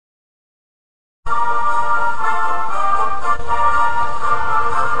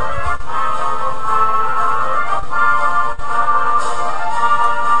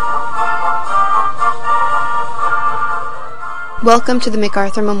Welcome to the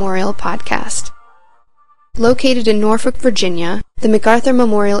MacArthur Memorial Podcast. Located in Norfolk, Virginia, the MacArthur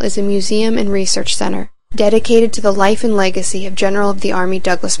Memorial is a museum and research center dedicated to the life and legacy of General of the Army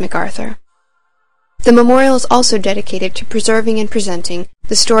Douglas MacArthur. The memorial is also dedicated to preserving and presenting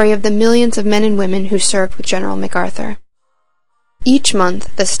the story of the millions of men and women who served with General MacArthur. Each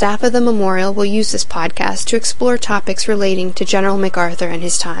month, the staff of the memorial will use this podcast to explore topics relating to General MacArthur and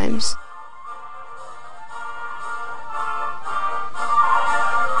his times.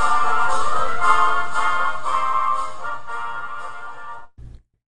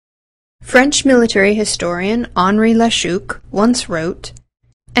 French military historian Henri Lachoucke once wrote,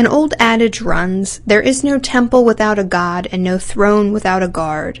 "An old adage runs, 'There is no temple without a god and no throne without a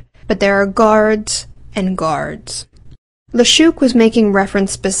guard, but there are guards and guards.'" Lachoucke was making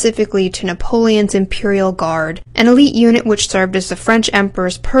reference specifically to Napoleon's Imperial Guard, an elite unit which served as the French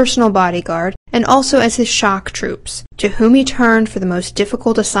Emperor's personal bodyguard and also as his shock troops, to whom he turned for the most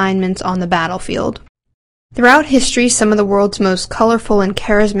difficult assignments on the battlefield. Throughout history, some of the world's most colorful and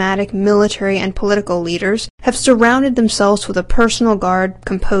charismatic military and political leaders have surrounded themselves with a personal guard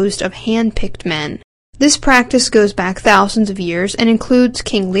composed of hand-picked men. This practice goes back thousands of years and includes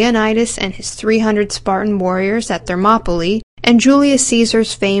King Leonidas and his 300 Spartan warriors at Thermopylae and Julius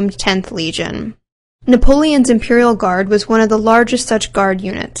Caesar's famed 10th Legion. Napoleon's Imperial Guard was one of the largest such guard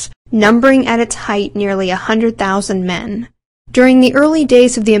units, numbering at its height nearly 100,000 men. During the early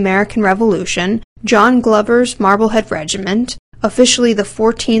days of the American Revolution, John Glover's Marblehead Regiment, officially the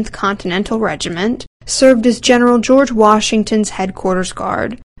 14th Continental Regiment, served as General George Washington's headquarters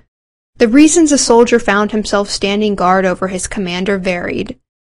guard. The reasons a soldier found himself standing guard over his commander varied.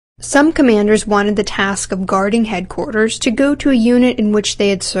 Some commanders wanted the task of guarding headquarters to go to a unit in which they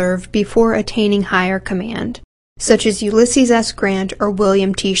had served before attaining higher command, such as Ulysses S. Grant or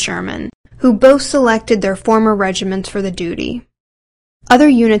William T. Sherman, who both selected their former regiments for the duty. Other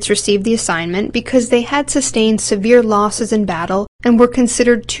units received the assignment because they had sustained severe losses in battle and were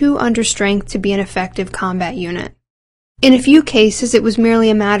considered too understrength to be an effective combat unit. In a few cases, it was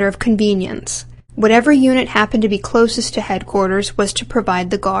merely a matter of convenience. Whatever unit happened to be closest to headquarters was to provide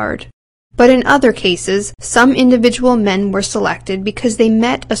the guard. But in other cases, some individual men were selected because they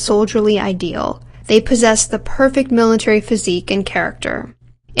met a soldierly ideal. They possessed the perfect military physique and character.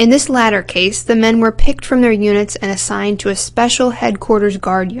 In this latter case, the men were picked from their units and assigned to a special headquarters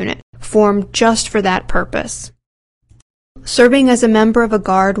guard unit, formed just for that purpose. Serving as a member of a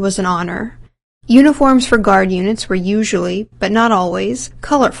guard was an honor. Uniforms for guard units were usually, but not always,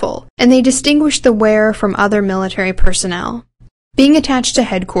 colorful, and they distinguished the wearer from other military personnel. Being attached to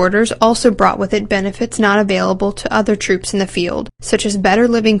headquarters also brought with it benefits not available to other troops in the field, such as better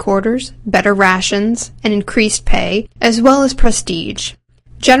living quarters, better rations, and increased pay, as well as prestige.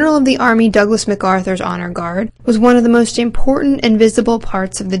 General of the Army Douglas MacArthur's Honor Guard was one of the most important and visible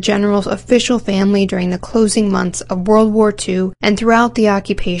parts of the general's official family during the closing months of World War II and throughout the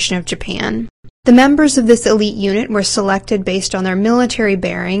occupation of Japan. The members of this elite unit were selected based on their military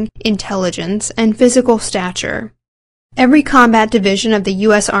bearing, intelligence, and physical stature. Every combat division of the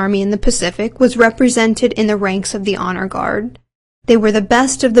U.S. Army in the Pacific was represented in the ranks of the Honor Guard. They were the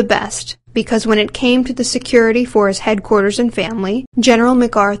best of the best, because when it came to the security for his headquarters and family, General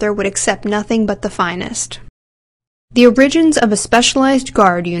MacArthur would accept nothing but the finest. The origins of a specialized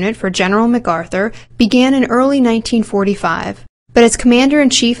guard unit for General MacArthur began in early 1945, but as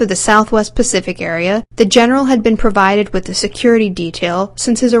Commander-in-Chief of the Southwest Pacific area, the general had been provided with a security detail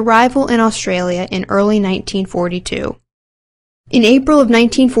since his arrival in Australia in early 1942. In April of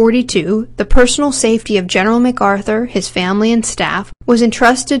 1942, the personal safety of General MacArthur, his family, and staff was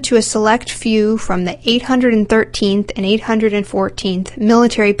entrusted to a select few from the 813th and 814th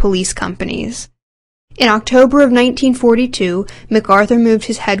Military Police Companies. In October of 1942, MacArthur moved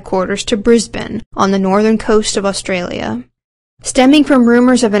his headquarters to Brisbane, on the northern coast of Australia. Stemming from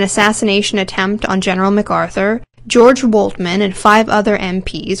rumors of an assassination attempt on General MacArthur, George Woltman and 5 other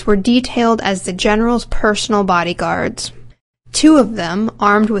MPs were detailed as the general's personal bodyguards. 2 of them,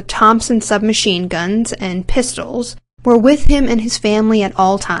 armed with Thompson submachine guns and pistols, were with him and his family at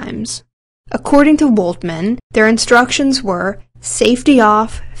all times. According to Woltman, their instructions were, safety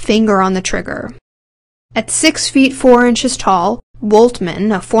off, finger on the trigger. At 6 feet 4 inches tall,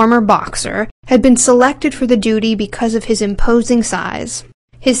 Woltman, a former boxer, had been selected for the duty because of his imposing size.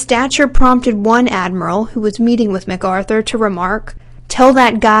 His stature prompted one admiral who was meeting with MacArthur to remark, "Tell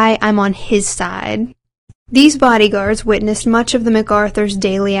that guy I'm on his side." These bodyguards witnessed much of the MacArthur's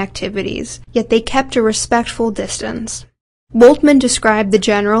daily activities, yet they kept a respectful distance. Woltman described the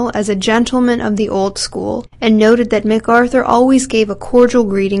general as a gentleman of the old school, and noted that MacArthur always gave a cordial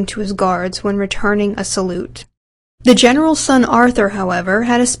greeting to his guards when returning a salute. The general's son Arthur, however,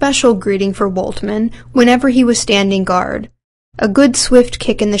 had a special greeting for Woltman whenever he was standing guard, a good swift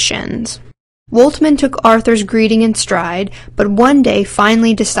kick in the shins. Woltman took Arthur's greeting in stride, but one day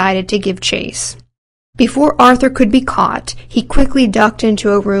finally decided to give chase. Before Arthur could be caught, he quickly ducked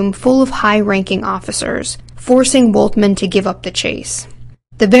into a room full of high-ranking officers, forcing Woltman to give up the chase.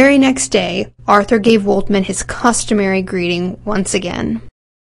 The very next day, Arthur gave Woltman his customary greeting once again.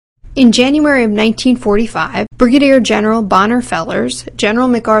 In January of 1945, Brigadier General Bonner Fellers, General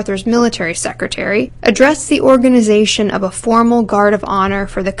MacArthur's military secretary, addressed the organization of a formal Guard of Honor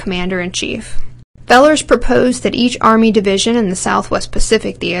for the Commander-in-Chief. Fellers proposed that each Army division in the Southwest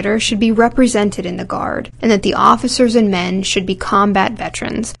Pacific Theater should be represented in the Guard, and that the officers and men should be combat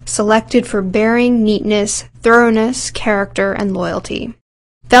veterans, selected for bearing, neatness, thoroughness, character, and loyalty.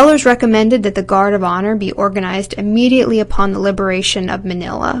 Fellers recommended that the Guard of Honor be organized immediately upon the liberation of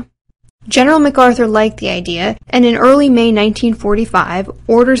Manila. General MacArthur liked the idea, and in early May 1945,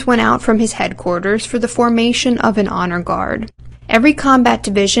 orders went out from his headquarters for the formation of an honor guard. Every combat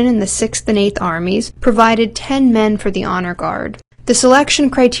division in the 6th and 8th Armies provided 10 men for the honor guard. The selection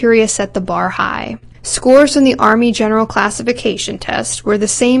criteria set the bar high. Scores on the Army General Classification Test were the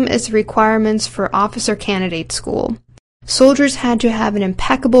same as the requirements for Officer Candidate School. Soldiers had to have an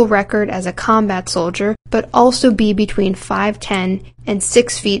impeccable record as a combat soldier, but also be between 5'10" and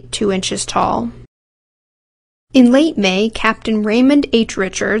 6 feet 2 inches tall. In late May, Captain Raymond H.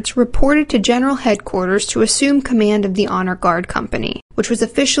 Richards reported to General Headquarters to assume command of the Honor Guard Company, which was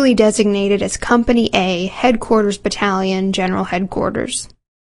officially designated as Company A, Headquarters Battalion, General Headquarters.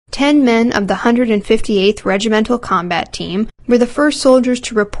 10 men of the 158th Regimental Combat Team were the first soldiers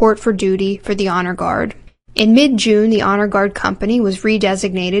to report for duty for the Honor Guard. In mid-June, the Honor Guard Company was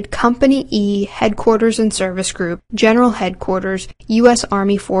redesignated Company E, Headquarters and Service Group, General Headquarters, U.S.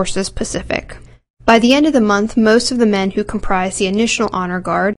 Army Forces Pacific. By the end of the month, most of the men who comprised the initial Honor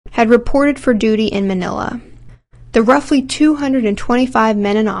Guard had reported for duty in Manila. The roughly 225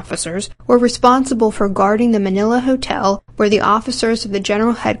 men and officers were responsible for guarding the Manila Hotel, where the officers of the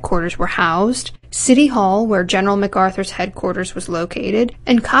General Headquarters were housed, City Hall, where General MacArthur's headquarters was located,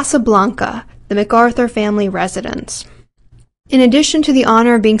 and Casablanca, the MacArthur family residence. In addition to the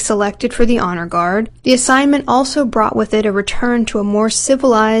honor of being selected for the Honor Guard, the assignment also brought with it a return to a more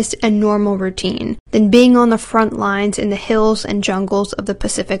civilized and normal routine than being on the front lines in the hills and jungles of the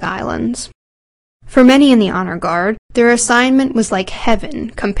Pacific Islands. For many in the Honor Guard, their assignment was like heaven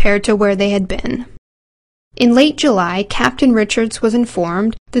compared to where they had been. In late July, Captain Richards was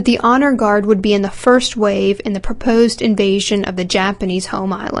informed that the Honor Guard would be in the first wave in the proposed invasion of the Japanese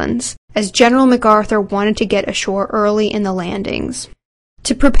home islands, as General MacArthur wanted to get ashore early in the landings.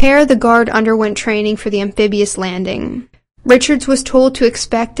 To prepare, the Guard underwent training for the amphibious landing. Richards was told to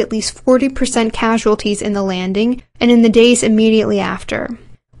expect at least 40% casualties in the landing and in the days immediately after.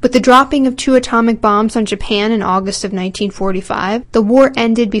 With the dropping of 2 atomic bombs on Japan in August of 1945, the war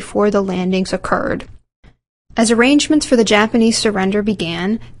ended before the landings occurred. As arrangements for the Japanese surrender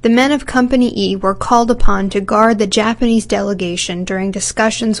began, the men of Company E were called upon to guard the Japanese delegation during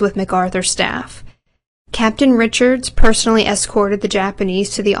discussions with MacArthur's staff. Captain Richards personally escorted the Japanese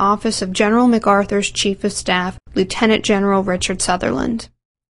to the office of General MacArthur's Chief of Staff, Lieutenant General Richard Sutherland.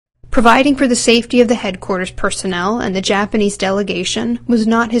 Providing for the safety of the headquarters personnel and the Japanese delegation was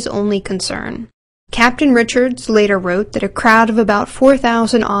not his only concern. Captain Richards later wrote that a crowd of about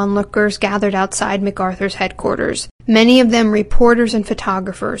 4,000 onlookers gathered outside MacArthur's headquarters, many of them reporters and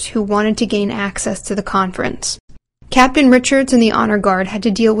photographers who wanted to gain access to the conference. Captain Richards and the Honor Guard had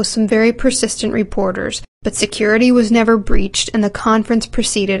to deal with some very persistent reporters, but security was never breached and the conference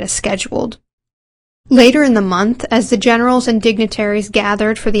proceeded as scheduled. Later in the month, as the generals and dignitaries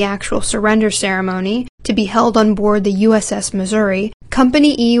gathered for the actual surrender ceremony, to be held on board the USS Missouri,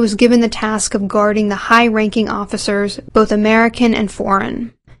 Company E was given the task of guarding the high-ranking officers, both American and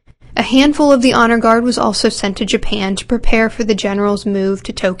foreign. A handful of the Honor Guard was also sent to Japan to prepare for the general's move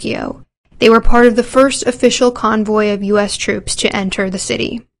to Tokyo. They were part of the first official convoy of U.S. troops to enter the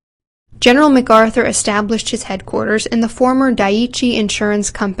city. General MacArthur established his headquarters in the former Daiichi Insurance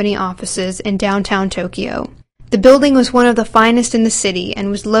Company offices in downtown Tokyo. The building was one of the finest in the city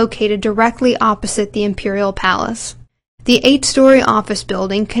and was located directly opposite the Imperial Palace. The 8-story office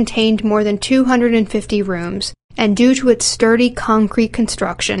building contained more than 250 rooms, and due to its sturdy concrete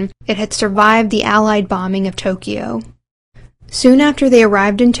construction, it had survived the Allied bombing of Tokyo. Soon after they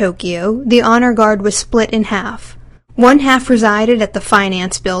arrived in Tokyo, the Honor Guard was split in half. One half resided at the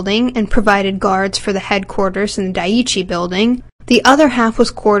Finance Building and provided guards for the headquarters in the Daiichi Building. The other half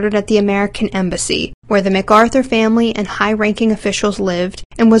was quartered at the American Embassy, where the MacArthur family and high-ranking officials lived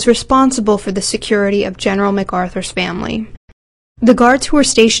and was responsible for the security of General MacArthur's family. The guards who were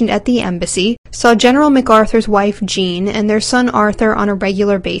stationed at the embassy saw General MacArthur's wife Jean and their son Arthur on a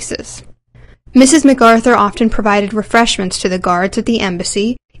regular basis. Mrs. MacArthur often provided refreshments to the guards at the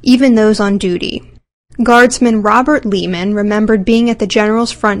embassy, even those on duty. Guardsman Robert Lehman remembered being at the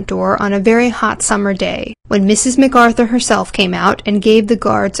general's front door on a very hot summer day, when Mrs. MacArthur herself came out and gave the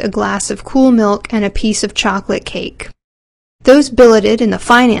guards a glass of cool milk and a piece of chocolate cake. Those billeted in the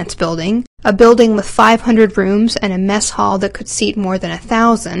Finance Building, a building with 500 rooms and a mess hall that could seat more than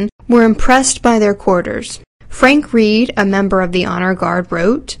 1,000, were impressed by their quarters. Frank Reed, a member of the Honor Guard,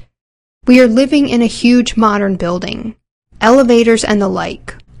 wrote, "We are living in a huge modern building. Elevators and the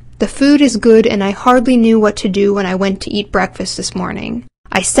like. The food is good, and I hardly knew what to do when I went to eat breakfast this morning.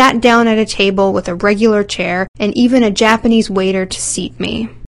 I sat down at a table with a regular chair and even a Japanese waiter to seat me."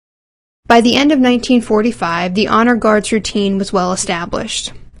 By the end of 1945, the Honor Guard's routine was well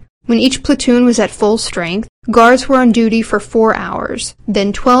established. When each platoon was at full strength, guards were on duty for 4 hours,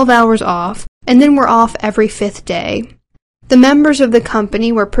 then 12 hours off, and then were off every 5th day. The members of the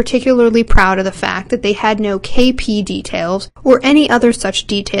company were particularly proud of the fact that they had no KP details or any other such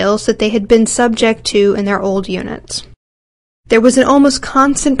details that they had been subject to in their old units. There was an almost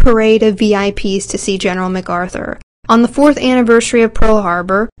constant parade of VIPs to see General MacArthur. On the 4th anniversary of Pearl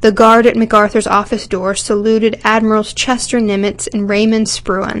Harbor, the guard at MacArthur's office door saluted Admirals Chester Nimitz and Raymond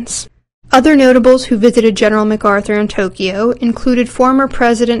Spruance. Other notables who visited General MacArthur in Tokyo included former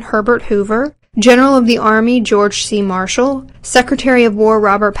President Herbert Hoover, General of the Army George C. Marshall, Secretary of War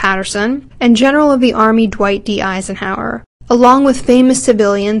Robert Patterson, and General of the Army Dwight D. Eisenhower, along with famous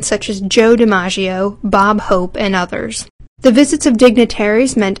civilians such as Joe DiMaggio, Bob Hope, and others. The visits of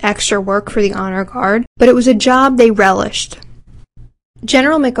dignitaries meant extra work for the Honor Guard, but it was a job they relished.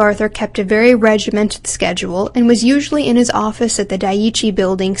 General MacArthur kept a very regimented schedule and was usually in his office at the Daiichi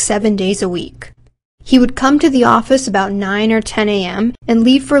Building 7 days a week. He would come to the office about 9 or 10 a.m. and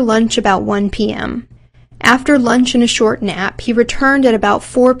leave for lunch about 1 p.m. After lunch and a short nap, he returned at about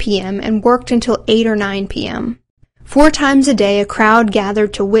 4 p.m. and worked until 8 or 9 p.m. 4 times a day a crowd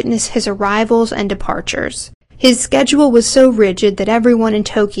gathered to witness his arrivals and departures. His schedule was so rigid that everyone in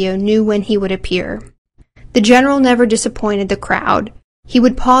Tokyo knew when he would appear. The general never disappointed the crowd. He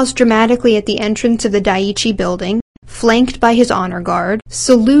would pause dramatically at the entrance of the Daiichi Building, flanked by his honor guard,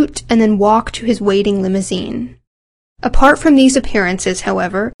 salute, and then walk to his waiting limousine. Apart from these appearances,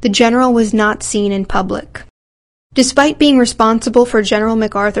 however, the general was not seen in public. Despite being responsible for General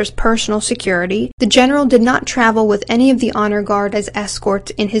MacArthur's personal security, the general did not travel with any of the honor guard as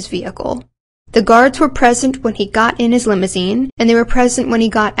escorts in his vehicle. The guards were present when he got in his limousine, and they were present when he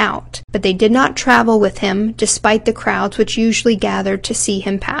got out, but they did not travel with him despite the crowds which usually gathered to see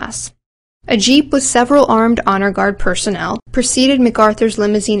him pass. A jeep with several armed honor guard personnel preceded MacArthur's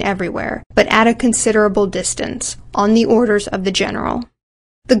limousine everywhere, but at a considerable distance, on the orders of the general.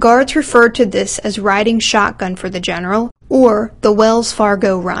 The guards referred to this as riding shotgun for the general, or the Wells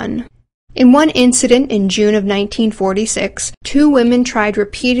Fargo Run. In one incident in June of 1946, 2 women tried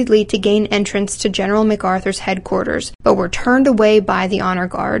repeatedly to gain entrance to General MacArthur's headquarters, but were turned away by the honor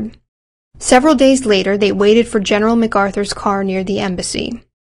guard. Several days later, they waited for General MacArthur's car near the embassy.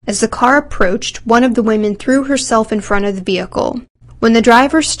 As the car approached, one of the women threw herself in front of the vehicle. When the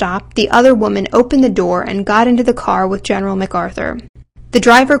driver stopped, the other woman opened the door and got into the car with General MacArthur. The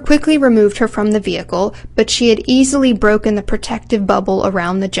driver quickly removed her from the vehicle, but she had easily broken the protective bubble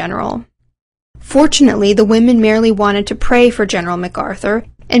around the general. Fortunately, the women merely wanted to pray for General MacArthur,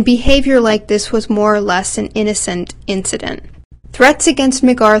 and behavior like this was more or less an innocent incident. Threats against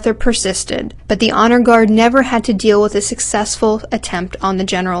MacArthur persisted, but the honor guard never had to deal with a successful attempt on the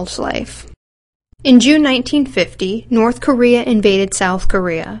general's life. In June 1950, North Korea invaded South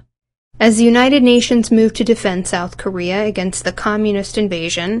Korea. As the United Nations moved to defend South Korea against the communist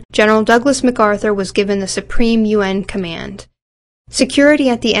invasion, General Douglas MacArthur was given the supreme UN command. Security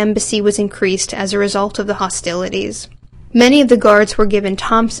at the embassy was increased as a result of the hostilities. Many of the guards were given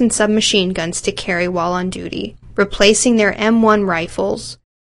Thompson submachine guns to carry while on duty, replacing their M1 rifles.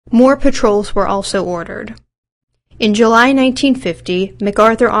 More patrols were also ordered. In July 1950,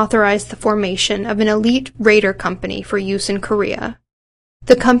 MacArthur authorized the formation of an elite raider company for use in Korea.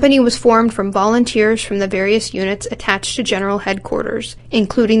 The company was formed from volunteers from the various units attached to General Headquarters,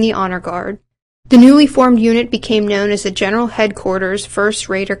 including the Honor Guard. The newly formed unit became known as the General Headquarters 1st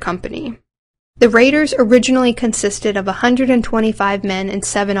Raider Company. The Raiders originally consisted of 125 men and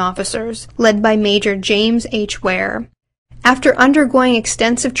 7 officers, led by Major James H. Ware. After undergoing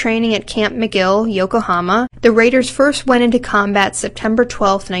extensive training at Camp McGill, Yokohama, the Raiders first went into combat September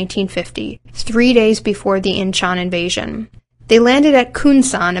 12, 1950, 3 days before the Incheon invasion. They landed at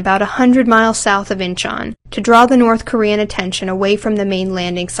Kunsan, about 100 miles south of Incheon, to draw the North Korean attention away from the main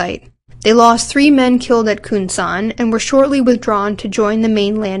landing site. They lost 3 men killed at Kunsan and were shortly withdrawn to join the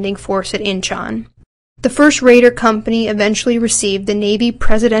main landing force at Incheon. The 1st Raider Company eventually received the Navy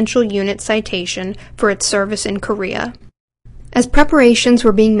Presidential Unit Citation for its service in Korea. As preparations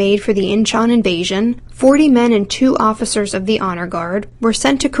were being made for the Incheon invasion, 40 men and 2 officers of the Honor Guard were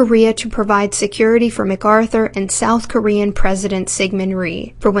sent to Korea to provide security for MacArthur and South Korean President Syngman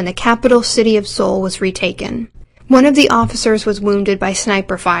Rhee for when the capital city of Seoul was retaken. One of the officers was wounded by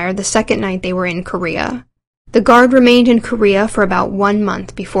sniper fire the second night they were in Korea. The Guard remained in Korea for about 1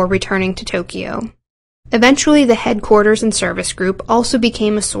 month before returning to Tokyo. Eventually, the headquarters and service group also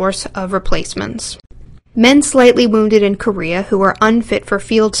became a source of replacements. Men slightly wounded in Korea who were unfit for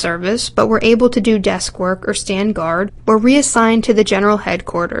field service but were able to do desk work or stand guard were reassigned to the general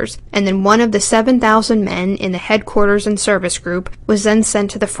headquarters, and then one of the 7,000 men in the headquarters and service group was then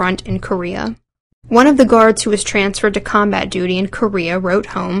sent to the front in Korea. One of the guards who was transferred to combat duty in Korea wrote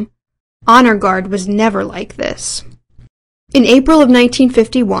home, "Honor Guard was never like this." In April of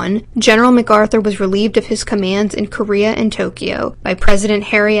 1951, General MacArthur was relieved of his commands in Korea and Tokyo by President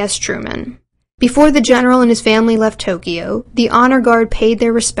Harry S. Truman. Before the general and his family left Tokyo, the Honor Guard paid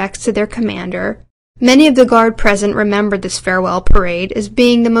their respects to their commander. Many of the Guard present remembered this farewell parade as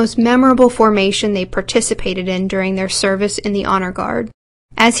being the most memorable formation they participated in during their service in the Honor Guard.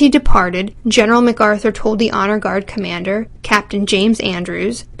 As he departed, General MacArthur told the Honor Guard commander, Captain James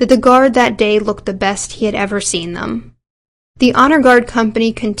Andrews, that the Guard that day looked the best he had ever seen them. The Honor Guard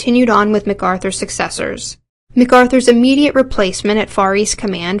Company continued on with MacArthur's successors. MacArthur's immediate replacement at Far East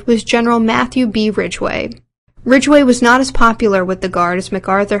Command was General Matthew B. Ridgway. Ridgway was not as popular with the Guard as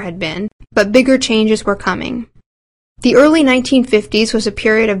MacArthur had been, but bigger changes were coming. The early 1950s was a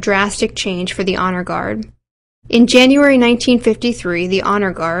period of drastic change for the Honor Guard. In January 1953, the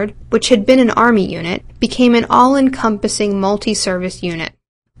Honor Guard, which had been an Army unit, became an all-encompassing multi-service unit.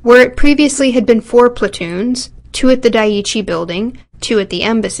 Where it previously had been 4 platoons, 2 at the Daiichi Building, 2 at the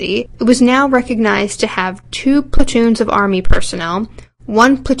Embassy, it was now recognized to have 2 platoons of Army personnel,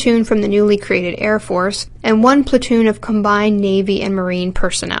 1 platoon from the newly created Air Force, and 1 platoon of combined Navy and Marine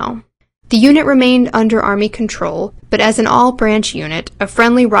personnel. The unit remained under Army control, but as an all-branch unit, a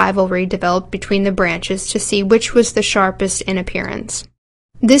friendly rivalry developed between the branches to see which was the sharpest in appearance.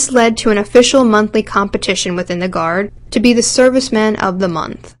 This led to an official monthly competition within the Guard to be the Serviceman of the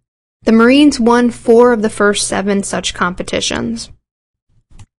Month. The Marines won 4 of the first 7 such competitions.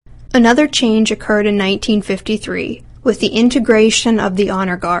 Another change occurred in 1953, with the integration of the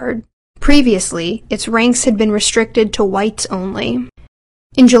Honor Guard. Previously, its ranks had been restricted to whites only.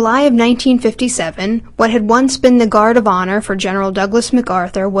 In July of 1957, what had once been the Guard of Honor for General Douglas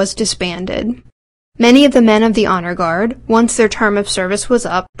MacArthur was disbanded. Many of the men of the Honor Guard, once their term of service was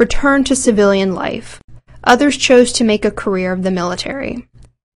up, returned to civilian life. Others chose to make a career of the military.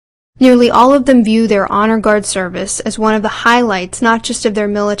 Nearly all of them view their Honor Guard service as one of the highlights not just of their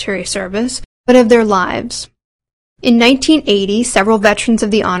military service, but of their lives. In 1980, several veterans of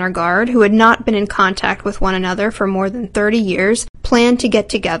the Honor Guard, who had not been in contact with one another for more than 30 years, planned to get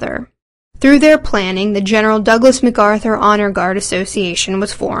together. Through their planning, the General Douglas MacArthur Honor Guard Association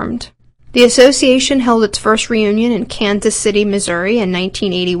was formed. The association held its first reunion in Kansas City, Missouri in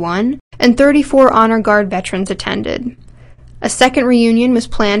 1981, and 34 Honor Guard veterans attended. A second reunion was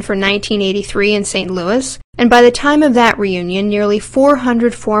planned for 1983 in St. Louis, and by the time of that reunion, nearly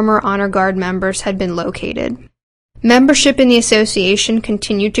 400 former Honor Guard members had been located. Membership in the association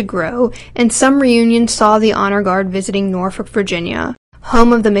continued to grow, and some reunions saw the Honor Guard visiting Norfolk, Virginia,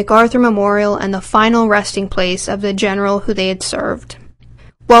 home of the MacArthur Memorial and the final resting place of the general who they had served.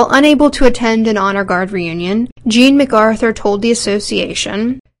 While unable to attend an Honor Guard reunion, Gene MacArthur told the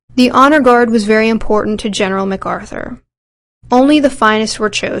association, "The Honor Guard was very important to General MacArthur. Only the finest were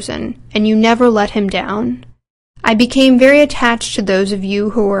chosen, and you never let him down. I became very attached to those of you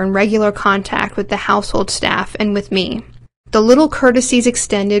who were in regular contact with the household staff and with me. The little courtesies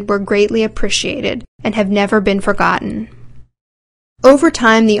extended were greatly appreciated and have never been forgotten." Over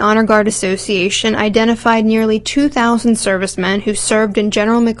time, the Honor Guard Association identified nearly 2,000 servicemen who served in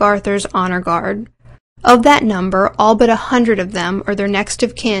General MacArthur's Honor Guard. Of that number, all but 100 of them or their next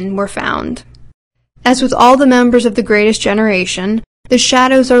of kin were found. As with all the members of the Greatest Generation, the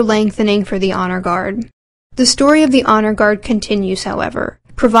shadows are lengthening for the Honor Guard. The story of the Honor Guard continues, however,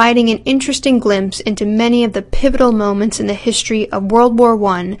 providing an interesting glimpse into many of the pivotal moments in the history of World War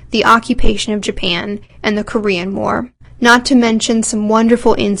I, the occupation of Japan, and the Korean War. not to mention some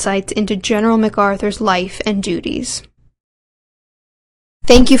wonderful insights into General MacArthur's life and duties.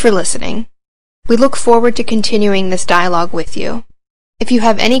 Thank you for listening. We look forward to continuing this dialogue with you. If you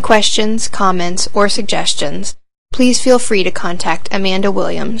have any questions, comments, or suggestions, please feel free to contact Amanda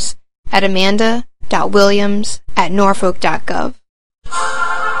Williams at amanda.williams@norfolk.gov.